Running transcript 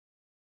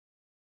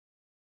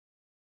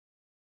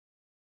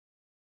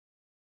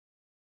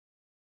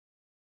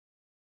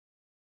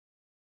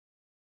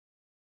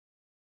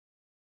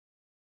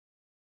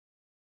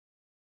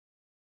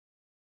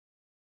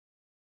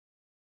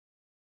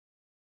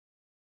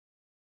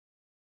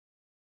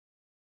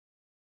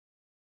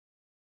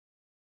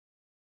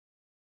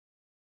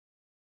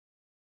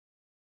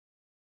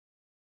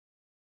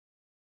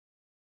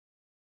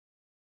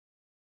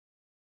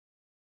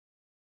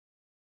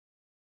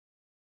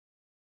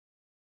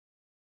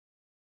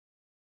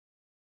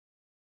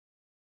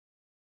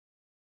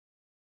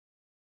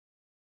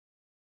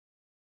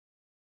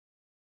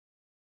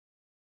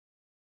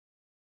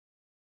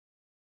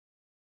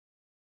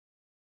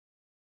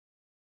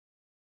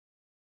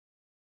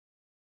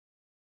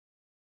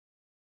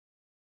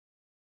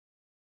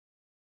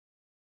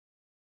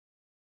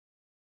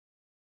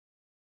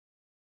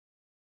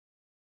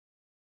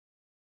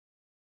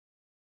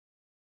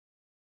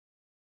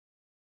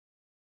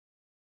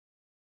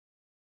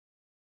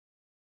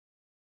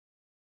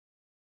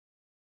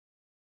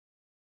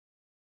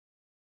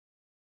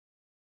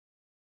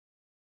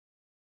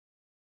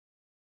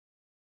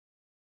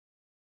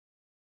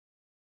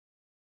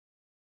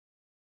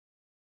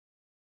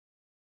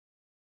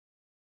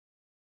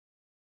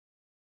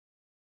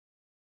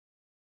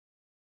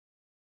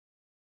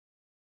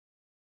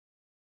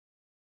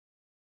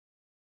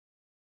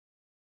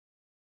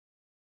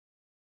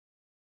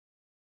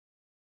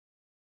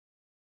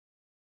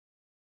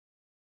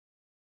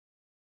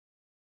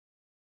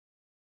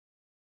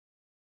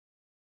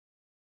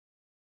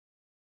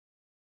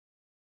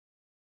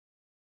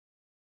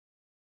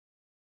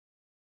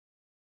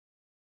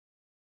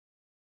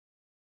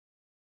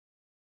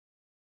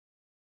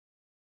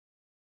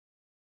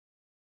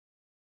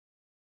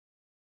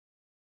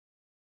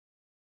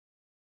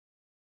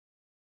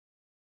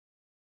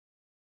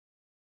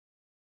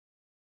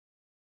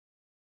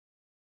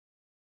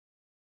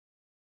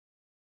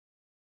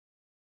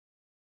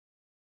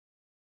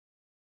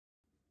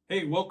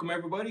Hey, welcome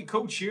everybody.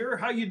 Coach here.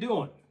 How you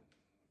doing?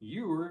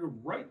 You were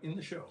right in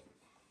the show.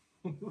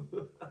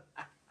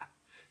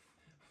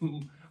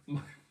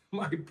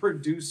 my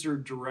producer,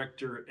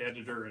 director,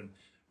 editor, and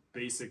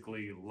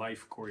basically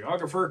life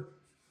choreographer,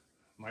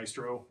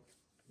 Maestro,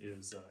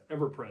 is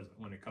ever present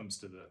when it comes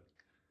to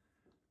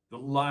the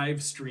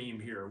live stream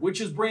here, which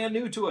is brand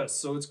new to us.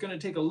 So it's going to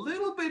take a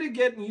little bit of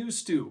getting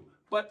used to.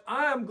 But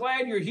I'm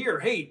glad you're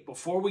here. Hey,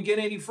 before we get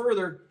any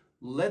further,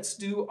 let's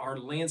do our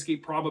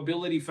landscape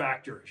probability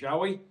factor,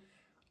 shall we?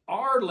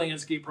 Our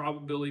landscape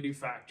probability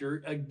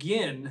factor,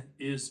 again,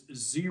 is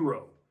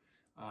 0.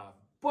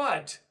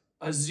 But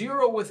a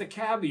 0 with a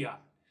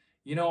caveat.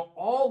 You know,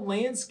 all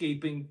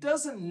landscaping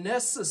doesn't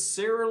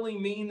necessarily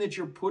mean that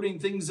you're putting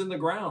things in the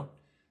ground.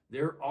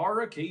 There are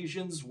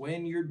occasions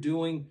when you're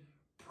doing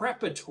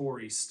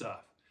preparatory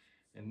stuff.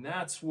 And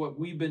that's what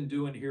we've been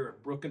doing here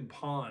at Brook and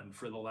Pond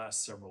for the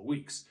last several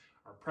weeks.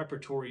 Our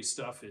preparatory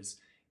stuff is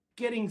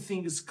getting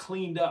things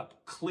cleaned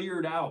up,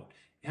 cleared out,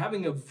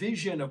 having a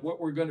vision of what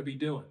we're going to be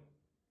doing.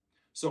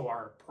 So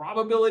our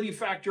probability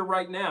factor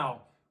right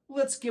now,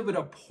 let's give it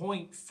a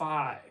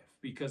 0.5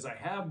 because I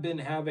have been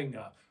having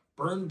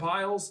burn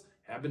piles,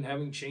 have been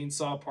having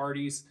chainsaw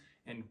parties,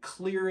 and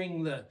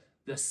clearing the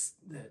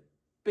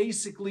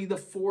basically the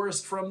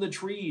forest from the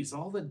trees,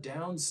 all the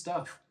down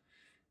stuff.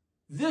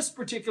 This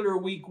particular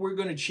week, we're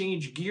going to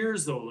change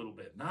gears though a little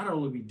bit. Not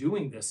only are we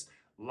doing this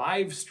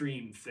live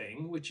stream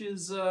thing, which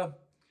is,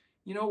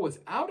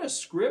 without a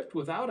script,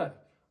 without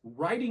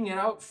writing it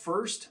out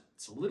first,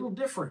 it's a little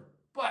different,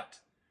 but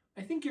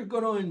I think you're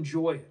going to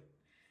enjoy it.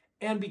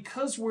 And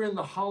because we're in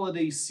the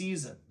holiday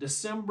season,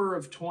 December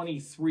of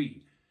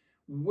 23,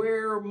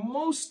 where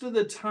most of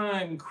the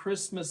time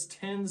Christmas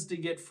tends to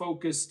get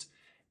focused,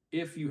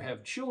 if you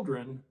have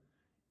children,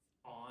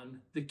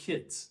 on the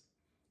kids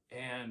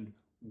and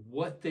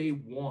what they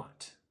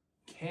want.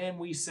 Can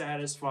we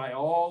satisfy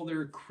all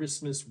their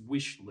Christmas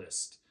wish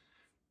list?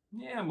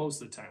 Yeah,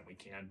 most of the time we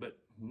can, but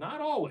not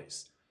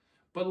always.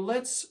 But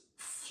let's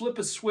flip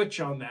a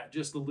switch on that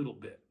just a little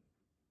bit.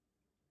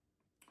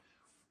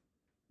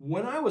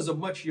 When I was a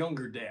much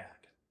younger dad,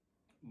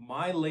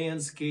 my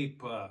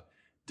landscape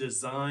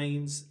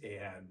designs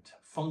and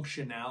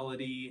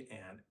functionality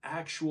and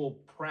actual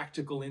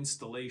practical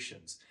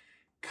installations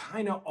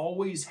kind of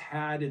always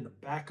had in the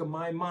back of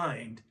my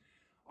mind,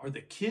 are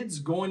the kids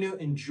going to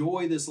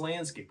enjoy this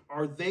landscape?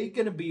 Are they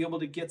going to be able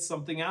to get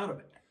something out of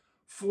it?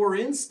 For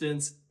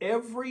instance,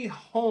 every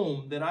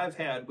home that I've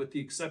had, with the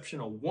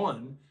exception of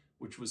one,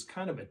 which was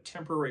kind of a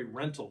temporary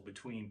rental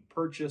between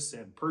purchase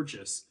and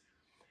purchase,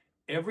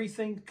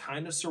 everything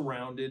kind of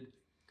surrounded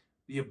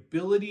the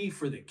ability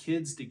for the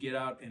kids to get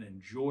out and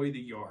enjoy the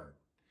yard.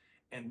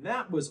 And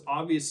that was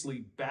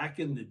obviously back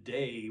in the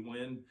day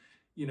when,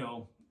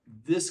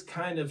 this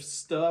kind of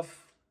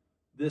stuff,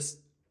 this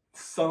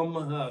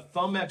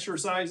thumb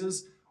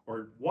exercises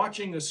or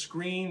watching a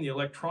screen, the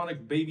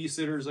electronic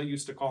babysitters, I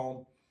used to call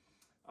them,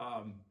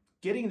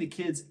 getting the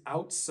kids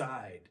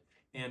outside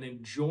and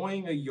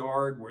enjoying a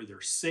yard where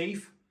they're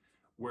safe,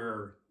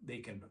 where they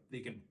can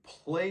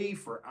play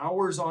for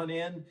hours on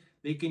end.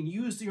 They can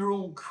use their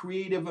own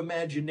creative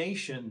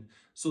imagination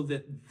so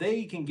that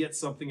they can get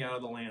something out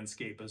of the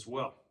landscape as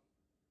well.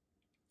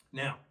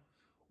 Now,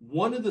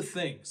 one of the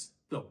things,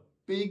 the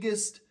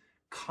biggest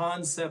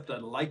concept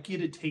I'd like you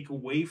to take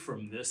away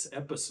from this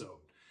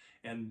episode,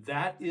 and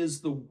that is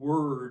the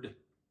word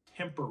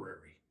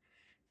temporary.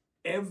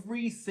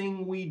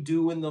 Everything we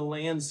do in the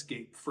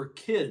landscape for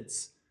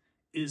kids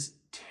is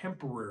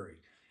temporary.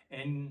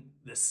 And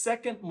the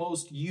second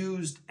most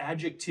used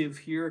adjective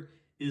here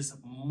is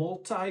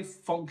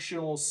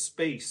multifunctional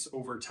space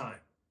over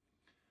time.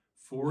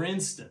 For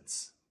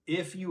instance,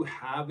 if you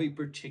have a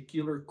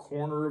particular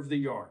corner of the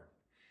yard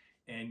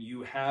and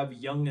you have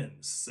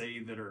youngins, say,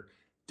 that are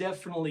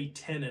definitely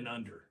 10 and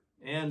under,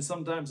 and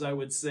sometimes I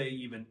would say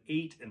even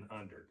 8 and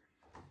under,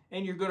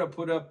 and you're going to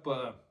put up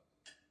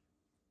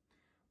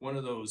one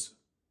of those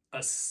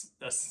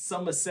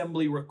some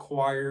assembly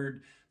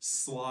required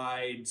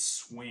slide,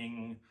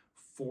 swing,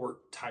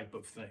 fort type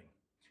of thing.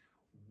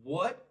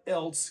 What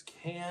else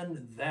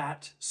can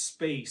that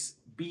space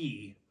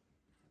be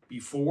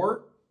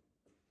before,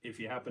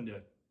 if you happen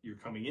to, you're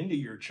coming into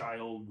your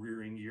child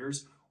rearing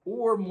years,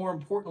 or more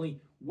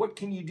importantly, what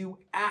can you do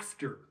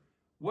after?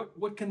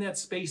 What can that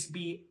space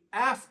be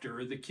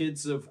after the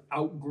kids have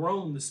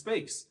outgrown the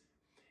space?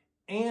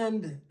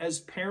 And as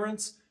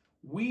parents,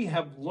 we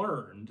have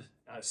learned,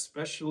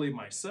 especially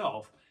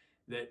myself,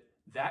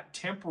 that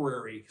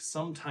temporary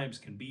sometimes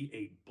can be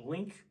a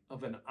blink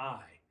of an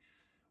eye.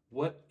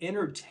 What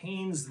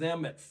entertains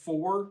them at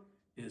 4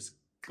 is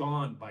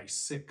gone by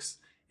 6.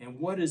 And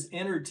what has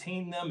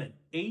entertained them at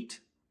 8,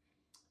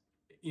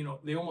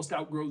 they almost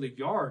outgrow the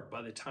yard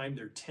by the time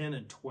they're 10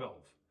 and 12.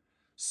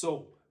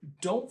 So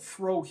don't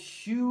throw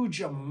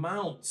huge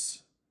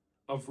amounts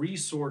of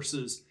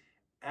resources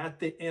at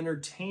the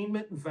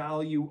entertainment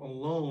value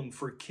alone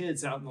for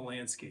kids out in the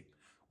landscape.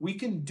 We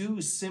can do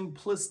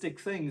simplistic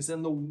things.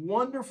 And the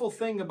wonderful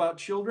thing about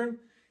children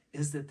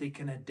is that they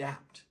can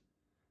adapt.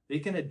 They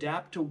can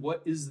adapt to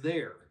what is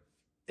there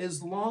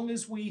as long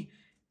as we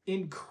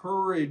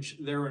encourage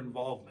their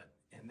involvement.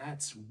 And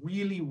that's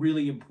really,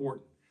 really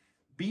important.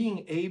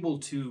 Being able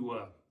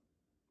to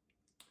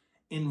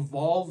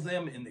involve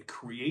them in the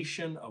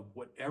creation of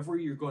whatever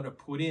you're going to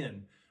put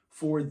in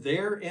for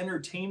their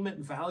entertainment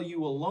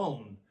value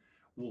alone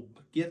will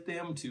get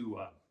them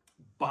to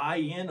buy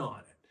in on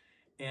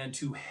it and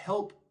to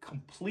help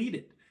complete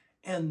it.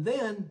 And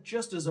then,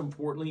 just as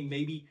importantly,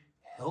 maybe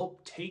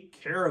help take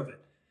care of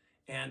it.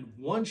 And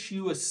once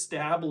you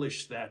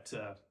establish that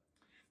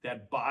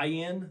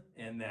buy-in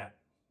and that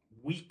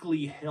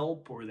weekly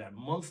help or that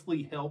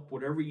monthly help,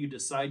 whatever you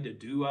decide to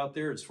do out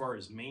there as far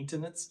as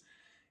maintenance,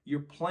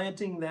 you're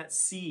planting that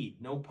seed,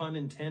 no pun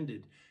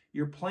intended.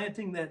 You're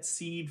planting that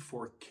seed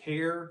for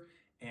care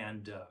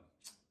and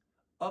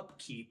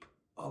upkeep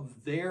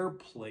of their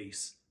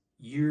place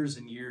years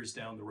and years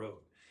down the road.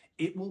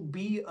 It will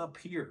be up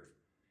here.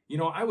 You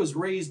know, I was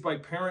raised by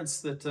parents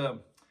that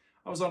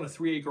I was on a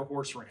 3-acre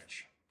horse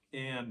ranch.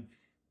 And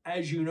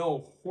as you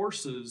know,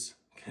 horses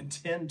can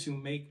tend to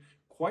make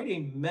quite a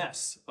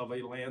mess of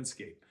a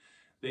landscape.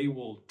 They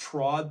will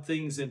trod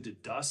things into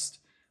dust.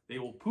 They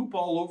will poop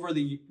all over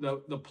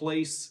the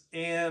place,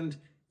 and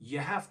you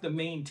have to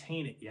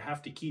maintain it. You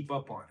have to keep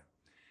up on it.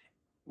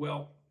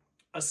 Well,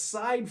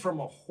 aside from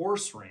a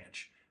horse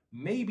ranch,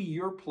 maybe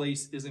your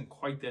place isn't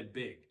quite that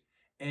big,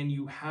 and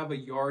you have a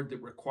yard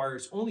that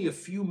requires only a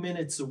few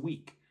minutes a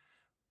week.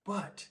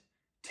 But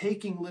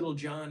taking little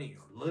Johnny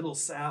or little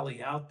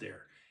Sally out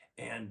there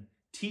and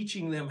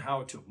teaching them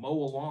how to mow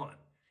a lawn,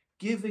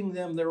 giving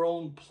them their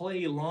own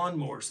play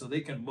lawnmower so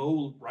they can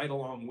mow right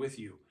along with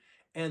you,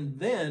 and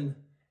then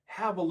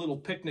have a little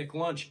picnic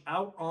lunch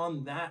out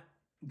on that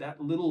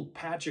little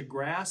patch of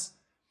grass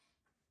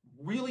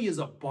really is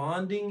a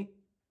bonding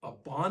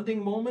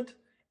moment,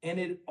 and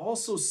it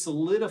also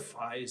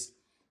solidifies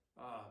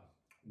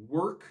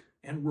work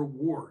and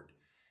reward.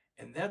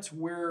 And that's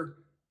where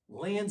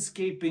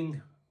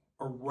landscaping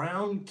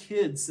around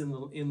kids in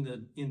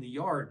the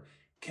yard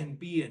can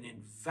be an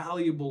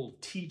invaluable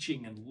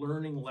teaching and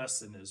learning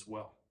lesson as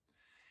well.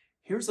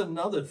 Here's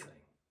another thing.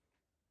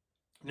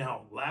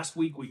 Now, last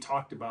week we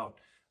talked about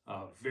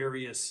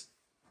various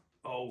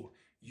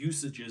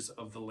usages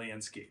of the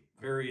landscape,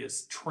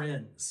 various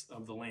trends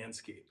of the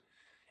landscape.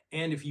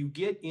 And if you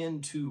get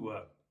into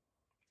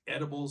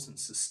edibles and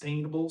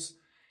sustainables,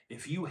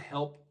 if you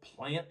help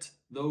plant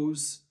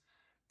those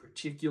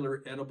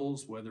particular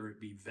edibles, whether it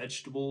be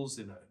vegetables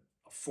in a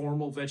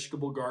formal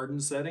vegetable garden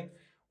setting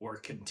or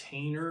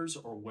containers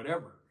or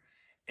whatever,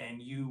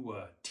 and you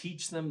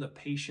teach them the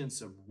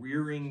patience of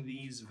rearing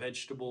these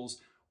vegetables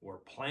or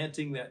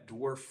planting that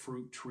dwarf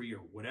fruit tree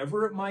or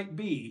whatever it might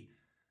be,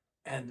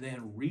 and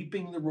then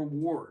reaping the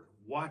reward,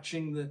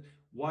 watching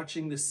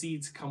the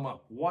seeds come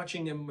up,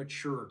 watching them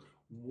mature,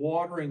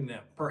 watering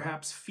them,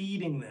 perhaps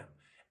feeding them,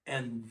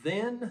 and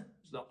then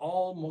the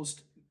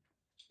almost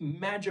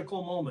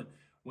magical moment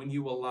when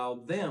you allow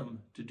them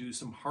to do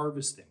some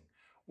harvesting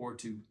or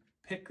to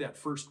pick that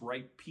first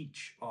ripe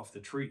peach off the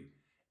tree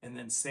and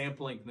then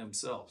sampling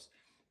themselves.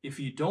 If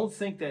you don't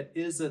think that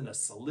isn't a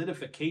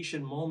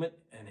solidification moment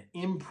and an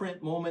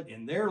imprint moment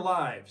in their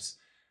lives,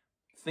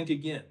 think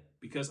again,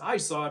 because I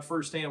saw it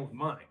firsthand with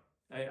mine.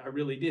 I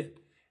really did.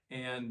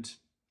 And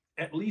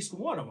at least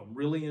one of them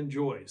really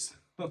enjoys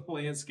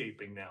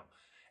landscaping now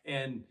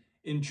and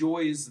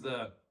enjoys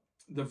the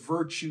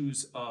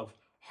virtues of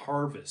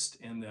harvest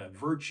and the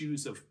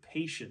virtues of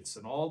patience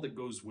and all that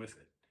goes with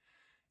it.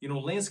 You know,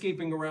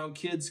 landscaping around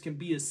kids can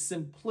be as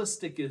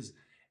simplistic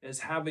as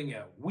having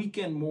a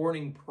weekend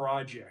morning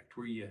project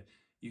where you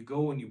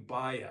go and you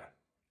buy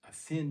a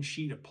thin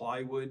sheet of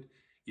plywood,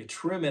 you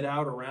trim it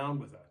out around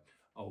with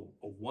a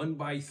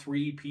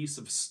 1x3 piece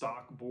of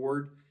stock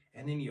board,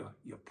 and then you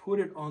put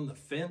it on the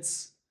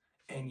fence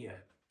and you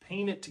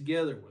paint it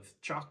together with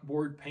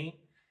chalkboard paint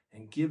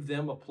and give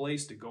them a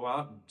place to go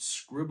out and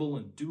scribble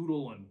and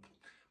doodle and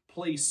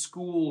play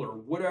school or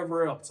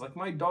whatever else. Like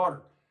my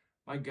daughter,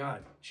 my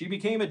God, she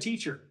became a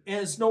teacher,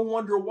 and it's no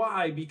wonder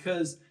why,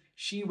 because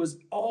she was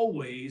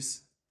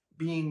always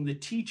being the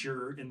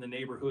teacher in the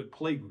neighborhood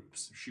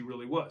playgroups. She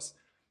really was.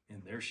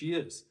 And there she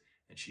is.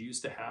 And she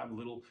used to have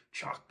little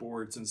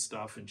chalkboards and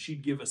stuff, and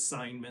she'd give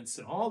assignments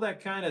and all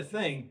that kind of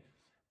thing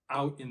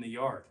out in the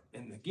yard.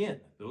 And again,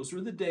 those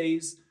were the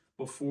days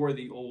before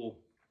the old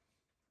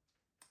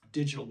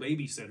digital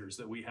babysitters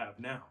that we have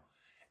now.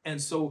 And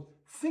so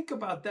think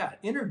about that.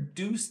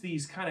 Introduce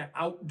these kind of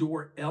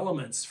outdoor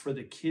elements for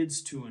the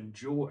kids to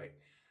enjoy.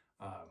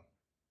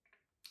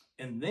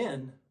 And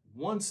then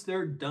once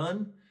they're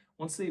done,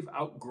 once they've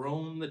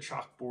outgrown the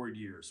chalkboard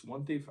years,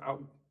 once they've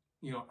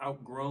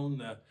outgrown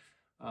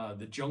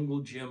the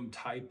jungle gym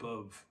type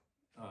of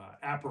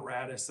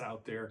apparatus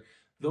out there,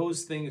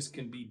 those things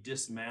can be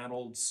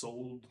dismantled,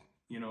 sold.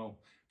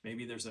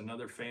 Maybe there's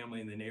another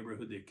family in the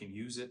neighborhood that can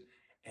use it.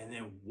 And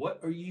then what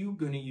are you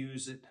going to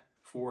use it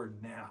for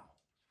now?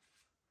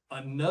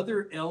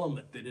 Another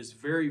element that is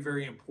very,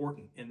 very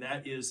important, and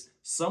that is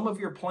some of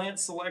your plant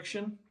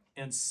selection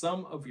and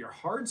some of your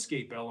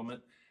hardscape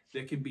element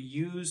that can be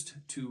used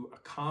to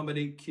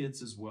accommodate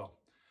kids as well.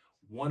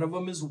 One of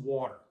them is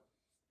water.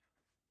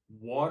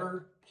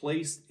 Water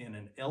placed in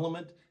an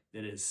element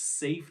that is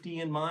safety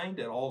in mind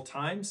at all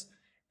times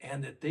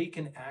and that they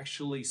can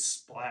actually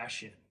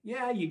splash in.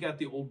 Yeah, you got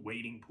the old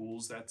wading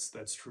pools,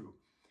 that's true.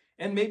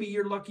 And maybe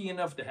you're lucky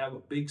enough to have a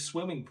big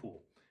swimming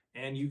pool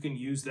and you can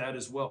use that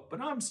as well.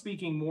 But I'm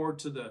speaking more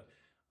to the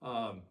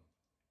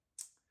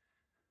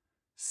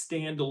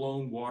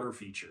standalone water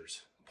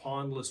features,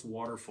 pondless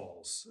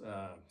waterfalls,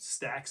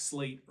 stack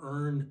slate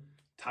urn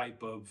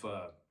type of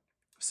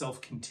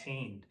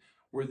self-contained,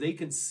 where they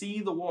can see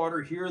the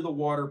water, hear the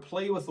water,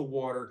 play with the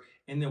water,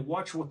 and then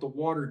watch what the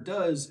water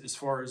does as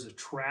far as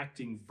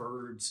attracting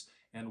birds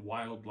and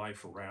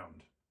wildlife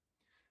around.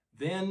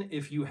 Then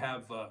if you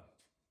have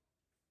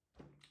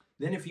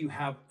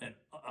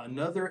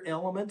another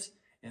element,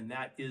 and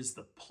that is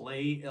the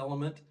play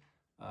element,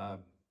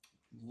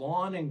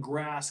 lawn and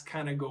grass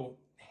kind of go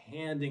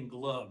hand in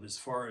glove as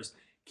far as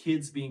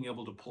kids being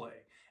able to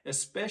play,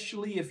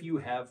 especially if you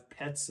have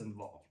pets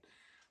involved.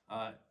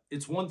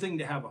 It's one thing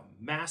to have a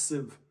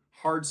massive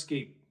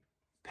hardscape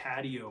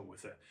patio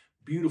with a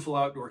beautiful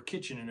outdoor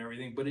kitchen and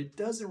everything, but it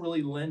doesn't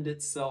really lend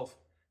itself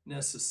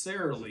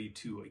necessarily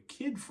to a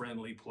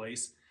kid-friendly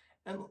place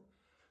and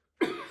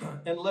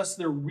unless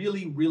they're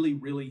really, really,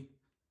 really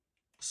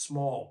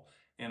small.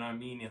 And I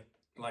mean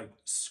like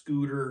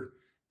scooter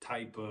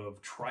type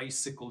of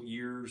tricycle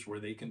years where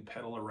they can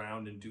pedal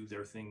around and do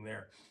their thing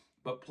there.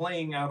 But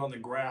playing out on the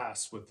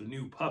grass with the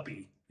new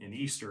puppy in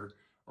Easter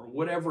or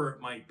whatever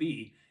it might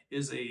be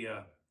is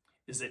a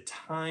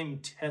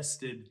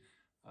time-tested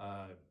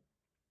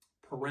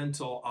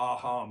parental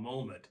aha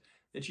moment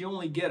that you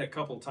only get a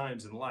couple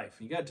times in life.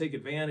 You got to take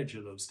advantage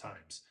of those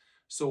times.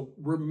 So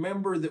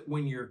remember that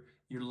when you're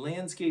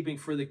landscaping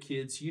for the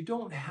kids, you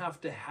don't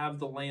have to have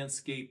the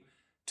landscape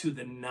to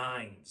the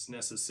nines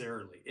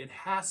necessarily. It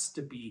has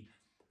to be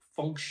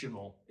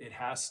functional. It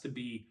has to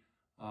be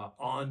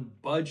on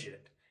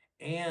budget.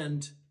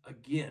 And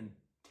again,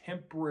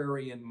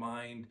 temporary in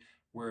mind,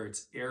 where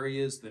it's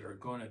areas that are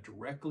going to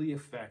directly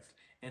affect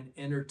and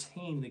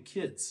entertain the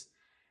kids.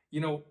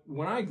 You know,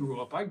 when I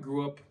grew up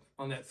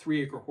on that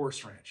 3-acre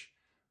horse ranch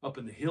up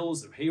in the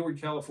hills of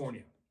Hayward,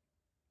 California.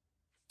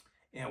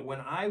 And when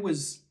I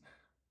was,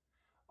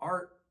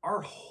 our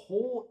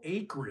whole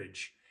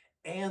acreage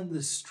and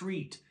the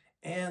street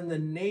and the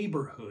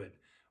neighborhood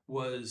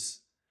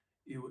was,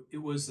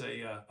 it was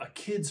a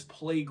kid's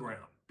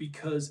playground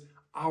because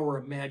our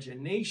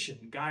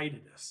imagination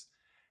guided us.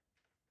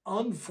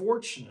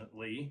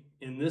 Unfortunately,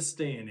 in this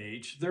day and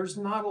age, there's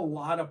not a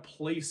lot of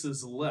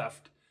places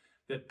left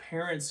that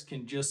parents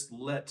can just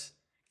let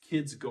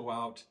kids go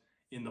out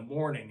in the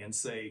morning and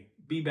say,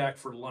 be back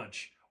for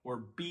lunch or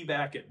be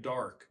back at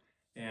dark.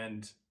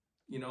 And,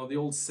 you know, the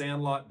old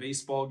sandlot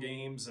baseball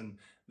games and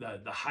the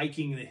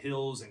hiking the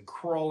hills and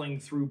crawling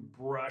through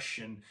brush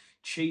and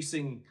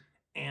chasing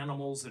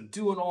animals and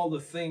doing all the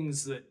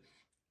things that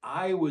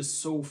I was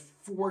so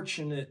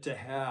fortunate to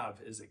have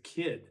as a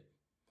kid.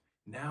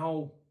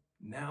 Now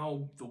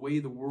the way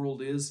the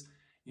world is,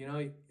 you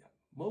know,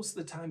 most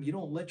of the time you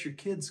don't let your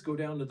kids go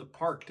down to the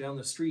park down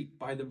the street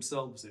by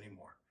themselves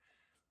anymore.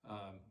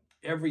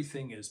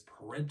 Everything is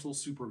parental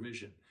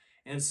supervision,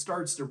 and it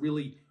starts to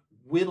really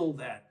whittle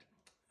that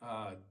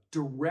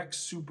direct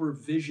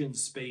supervision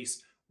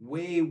space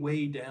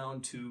way down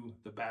to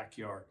the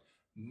backyard,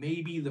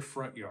 maybe the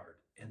front yard,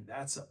 and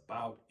that's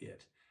about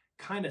it.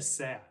 Kind of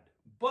sad,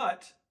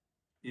 but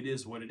it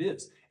is what it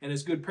is. And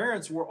as good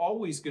parents, we're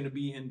always going to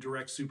be in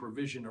direct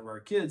supervision of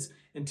our kids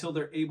until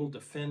they're able to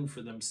fend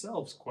for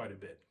themselves quite a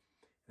bit.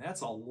 And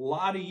that's a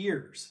lot of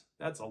years.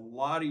 That's a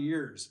lot of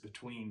years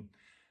between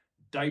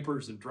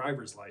diapers and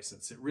driver's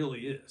license. It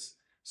really is.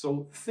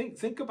 So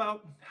think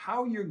about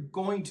how you're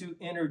going to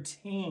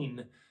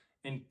entertain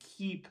and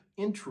keep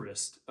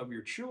interest of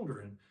your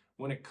children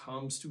when it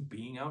comes to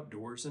being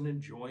outdoors and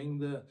enjoying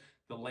the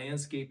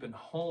landscape and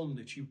home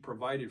that you've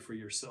provided for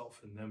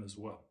yourself and them as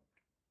well.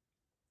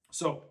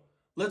 So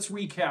let's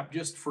recap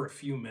just for a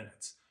few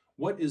minutes.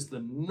 What is the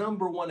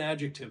number one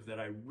adjective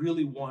that I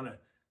really want to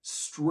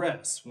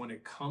stress when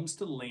it comes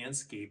to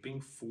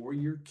landscaping for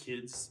your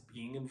kids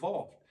being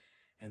involved?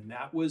 And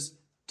that was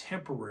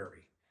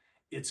temporary.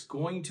 It's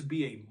going to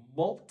be a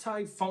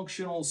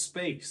multifunctional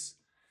space.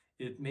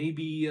 It may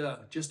be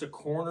just a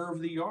corner of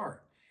the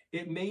yard.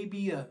 It may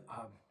be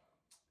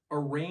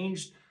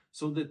arranged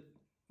so that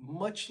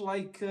much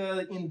like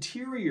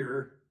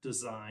interior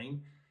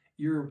design,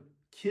 your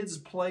kids'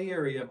 play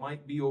area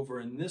might be over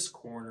in this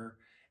corner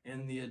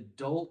and the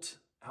adult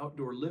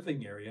outdoor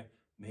living area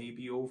may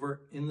be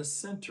over in the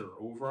center,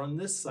 over on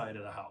this side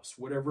of the house,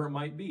 whatever it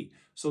might be.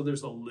 So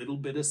there's a little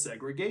bit of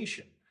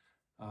segregation.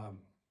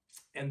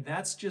 And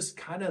that's just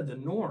kind of the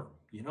norm,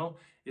 you know?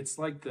 It's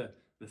like the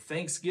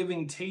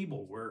Thanksgiving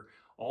table where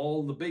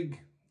all the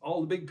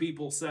big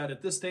people sat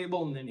at this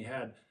table and then you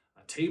had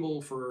a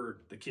table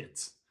for the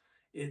kids.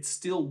 It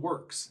still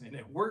works, and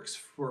it works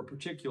for a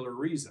particular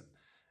reason.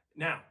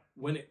 Now,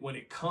 when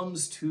it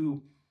comes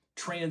to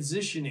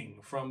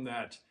transitioning from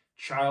that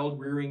child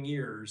rearing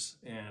years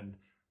and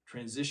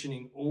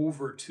transitioning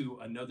over to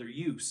another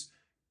use,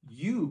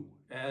 you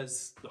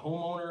as the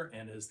homeowner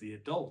and as the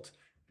adult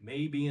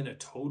may be in a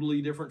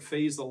totally different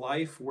phase of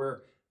life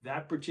where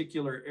that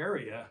particular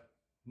area,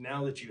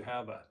 now that you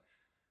have a,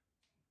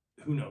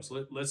 who knows,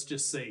 let's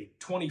just say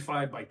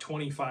 25 by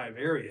 25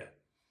 area,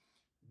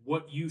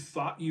 what you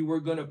thought you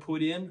were going to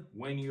put in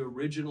when you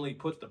originally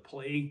put the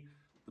play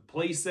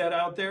set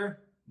out there,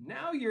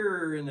 now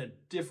you're in a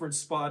different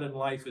spot in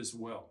life as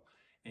well.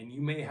 And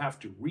you may have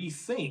to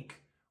rethink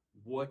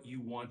what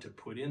you want to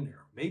put in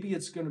there. Maybe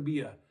it's going to be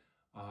a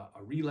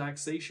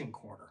relaxation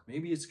corner.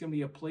 Maybe it's going to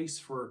be a place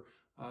for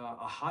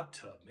a hot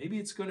tub. Maybe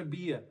it's going to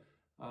be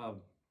a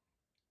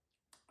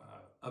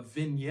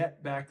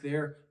vignette back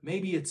there.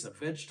 Maybe it's a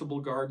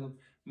vegetable garden.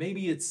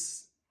 Maybe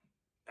it's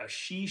a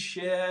she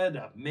shed,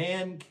 a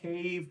man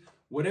cave,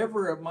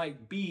 whatever it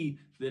might be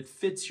that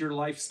fits your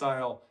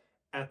lifestyle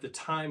at the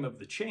time of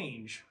the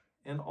change,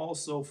 and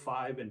also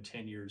 5 and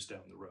 10 years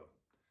down the road.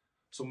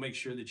 So make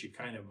sure that you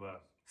kind of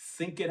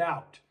think it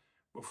out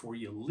before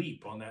you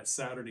leap on that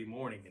Saturday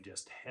morning and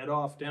just head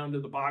off down to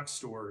the box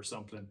store or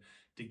something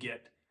to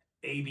get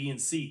A, B,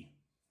 and C.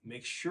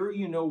 Make sure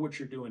you know what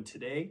you're doing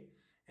today,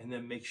 and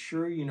then make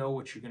sure you know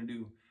what you're going to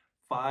do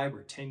 5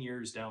 or 10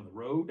 years down the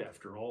road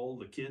after all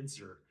the kids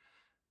are,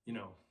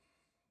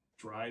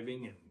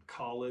 driving and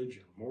college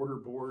and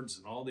mortarboards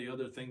and all the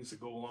other things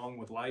that go along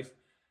with life.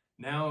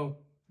 Now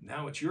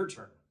it's your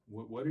turn.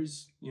 What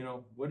is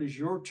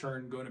your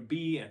turn going to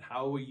be, and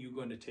how are you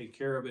going to take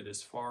care of it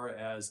as far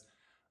as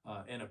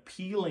an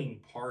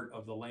appealing part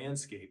of the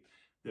landscape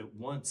that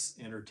once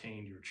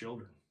entertained your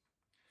children?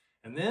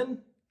 And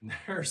then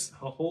there's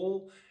the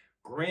whole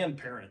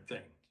grandparent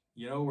thing,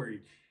 where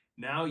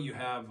now you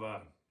have,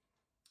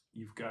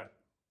 you've got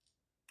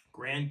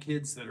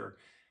grandkids that are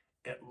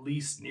at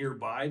least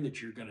nearby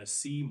that you're going to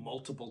see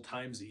multiple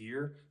times a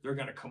year. They're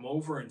going to come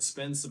over and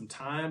spend some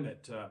time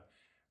at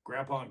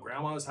Grandpa and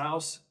Grandma's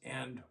house.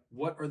 And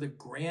what are the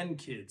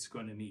grandkids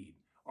going to need?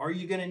 Are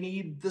you going to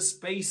need the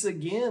space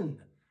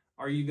again?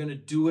 Are you going to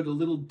do it a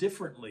little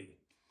differently?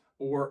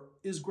 Or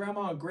is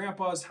Grandma and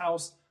Grandpa's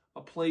house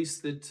a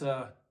place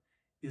that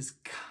is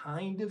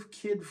kind of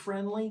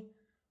kid-friendly,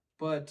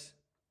 but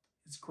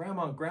it's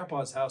Grandma and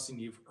Grandpa's house and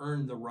you've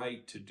earned the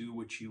right to do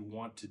what you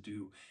want to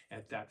do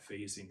at that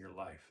phase in your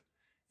life?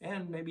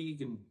 And maybe you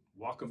can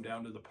walk them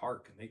down to the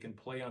park and they can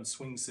play on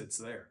swing sits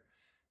there,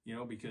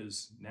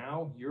 because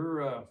now you're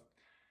a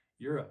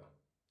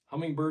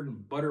hummingbird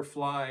and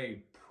butterfly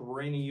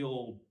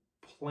perennial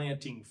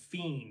planting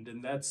fiend,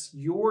 and that's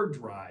your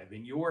drive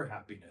and your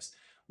happiness,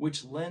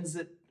 which lends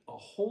it a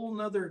whole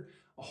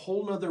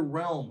nother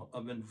realm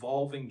of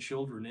involving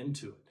children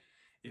into it.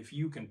 If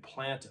you can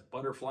plant a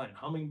butterfly and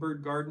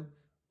hummingbird garden,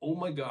 oh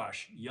my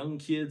gosh, young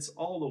kids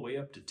all the way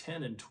up to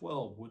 10 and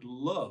 12 would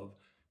love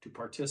to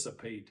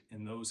participate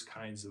in those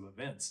kinds of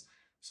events.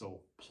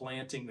 So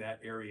planting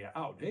that area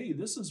out. Hey,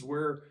 this is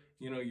where,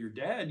 your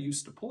dad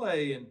used to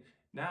play, and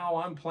now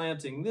I'm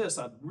planting this.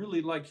 I'd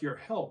really like your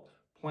help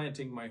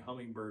planting my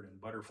hummingbird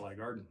and butterfly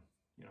garden.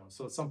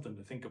 So it's something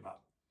to think about.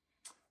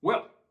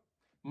 Well,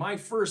 my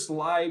first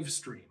live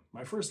stream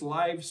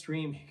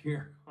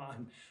here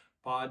on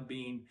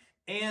Podbean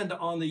and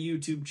on the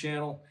YouTube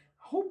channel.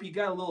 I hope you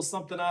got a little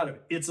something out of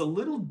it. It's a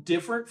little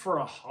different for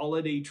a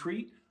holiday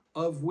treat,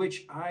 of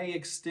which I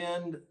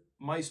extend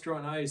Maestro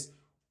and I's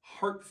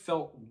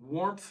heartfelt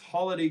warmth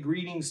holiday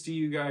greetings to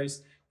you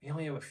guys. We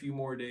only have a few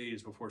more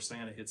days before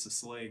Santa hits the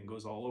sleigh and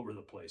goes all over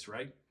the place,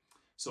 right?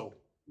 So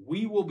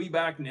we will be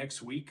back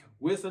next week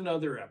with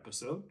another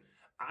episode.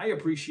 I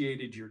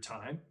appreciated your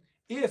time.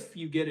 If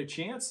you get a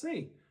chance,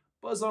 hey,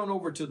 buzz on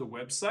over to the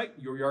website,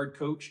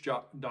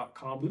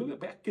 youryardcoach.com.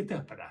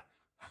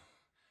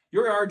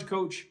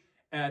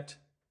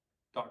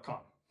 Youryardcoach.com.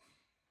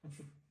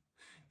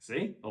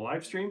 See, the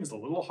live stream is a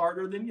little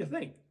harder than you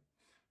think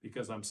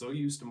because I'm so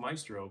used to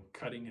Maestro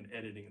cutting and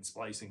editing and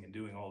splicing and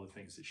doing all the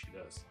things that she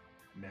does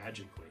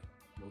magically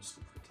most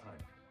of the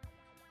time.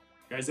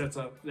 Guys,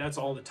 that's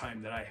all the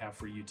time that I have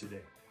for you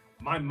today.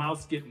 My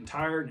mouth's getting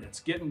tired and it's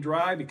getting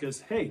dry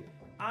because, hey,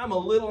 I'm a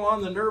little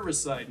on the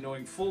nervous side,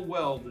 knowing full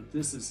well that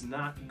this is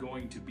not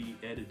going to be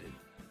edited.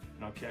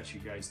 And I'll catch you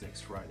guys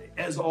next Friday.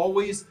 As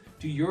always,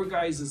 to your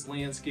guys'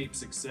 landscape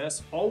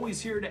success, always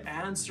here to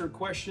answer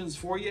questions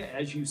for you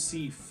as you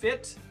see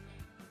fit.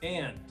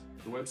 And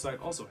the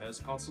website also has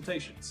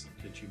consultations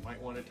that you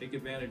might want to take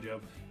advantage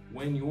of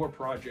when your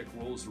project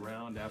rolls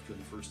around after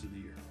the first of the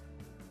year.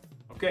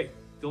 Okay,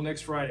 till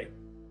next Friday.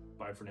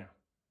 Bye for now.